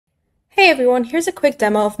Hey everyone, here's a quick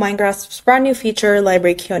demo of Mindgrasp's brand new feature,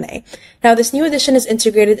 Library Q&A. Now, this new addition is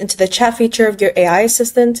integrated into the chat feature of your AI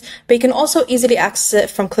assistant, but you can also easily access it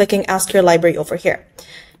from clicking Ask Your Library over here.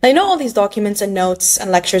 Now, you know all these documents and notes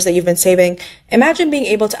and lectures that you've been saving? Imagine being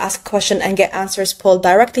able to ask a question and get answers pulled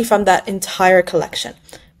directly from that entire collection.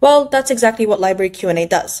 Well, that's exactly what Library Q&A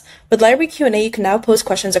does. With Library Q&A, you can now pose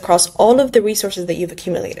questions across all of the resources that you've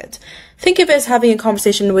accumulated. Think of it as having a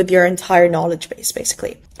conversation with your entire knowledge base,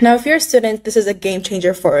 basically. Now, if you're a student, this is a game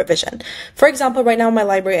changer for revision. For example, right now in my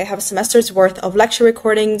library, I have a semester's worth of lecture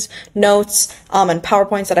recordings, notes, and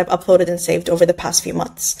PowerPoints that I've uploaded and saved over the past few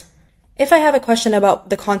months. If I have a question about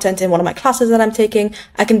the content in one of my classes that I'm taking,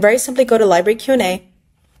 I can very simply go to Library Q&A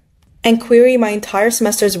and query my entire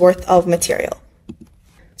semester's worth of material.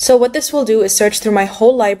 So what this will do is search through my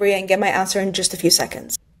whole library and get my answer in just a few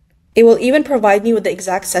seconds. It will even provide me with the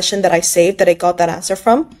exact session that I saved that I got that answer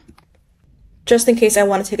from, just in case I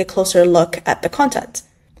want to take a closer look at the content.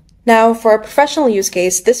 Now, for a professional use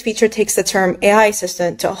case, this feature takes the term AI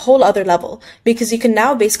assistant to a whole other level, because you can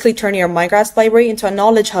now basically turn your Mindgrasp library into a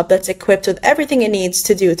knowledge hub that's equipped with everything it needs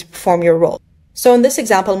to do to perform your role. So in this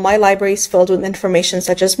example, my library is filled with information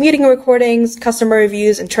such as meeting recordings, customer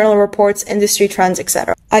reviews, internal reports, industry trends,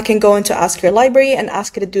 etc. I can go into Ask Your Library and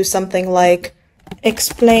ask it to do something like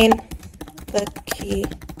explain the key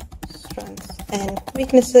strengths and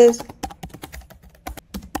weaknesses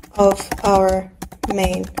of our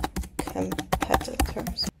main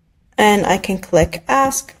competitors. And I can click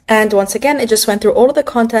Ask. And once again, it just went through all of the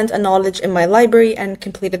content and knowledge in my library and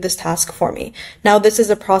completed this task for me. Now, this is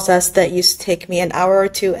a process that used to take me an hour or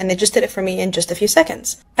two, and it just did it for me in just a few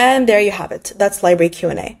seconds. And there you have it. That's Library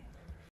Q&A.